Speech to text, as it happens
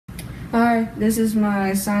Hi, this is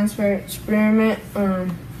my science fair experiment.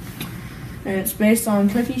 It's based on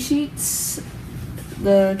cookie sheets.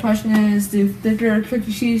 The question is, do thicker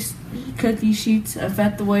cookie sheets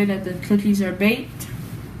affect the way that the cookies are baked?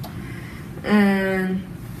 And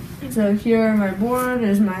so here on my board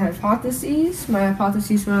is my hypotheses. My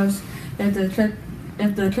hypothesis was if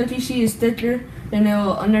the cookie sheet is thicker, then it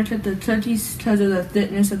will undercook the cookies because of the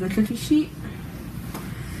thickness of the cookie sheet.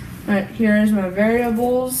 Right, here is my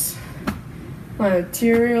variables, my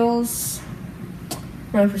materials,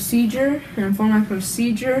 my procedure. And for my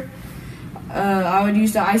procedure, I would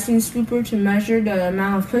use the icing scooper to measure the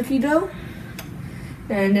amount of cookie dough.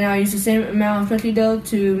 And then I'll use the same amount of cookie dough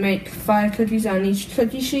to make 5 cookies on each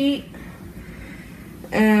cookie sheet.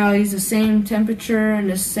 And I'll use the same temperature and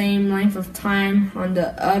the same length of time on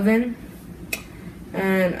the oven.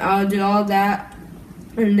 And I'll do all that.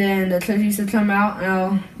 And then the cookies will come out, and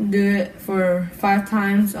I'll do it for 5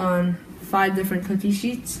 times on 5 different cookie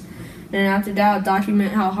sheets. And after that, I'll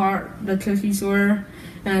document how hard the cookies were,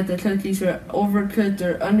 and if the cookies were overcooked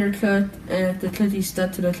or undercooked, and if the cookies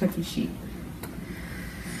stuck to the cookie sheet.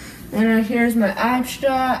 And here's my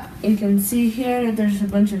abstract. You can see here that there's a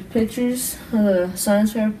bunch of pictures of the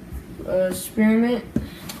science fair experiment.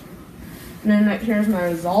 And then right here's my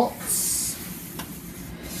results.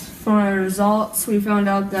 For my results, we found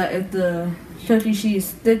out that if the cookie sheet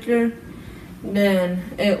is thicker, then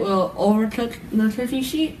it will overcook the cookie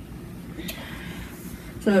sheet.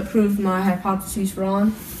 So it proved my hypotheses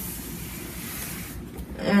wrong.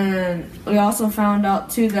 And we also found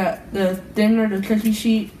out too that the thinner the cookie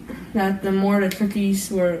sheet, that the more the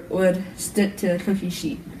cookies would stick to the cookie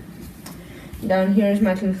sheet. Down here is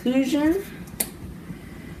my conclusion.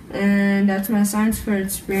 And that's my science fair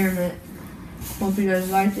experiment. Hope you guys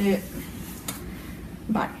liked it.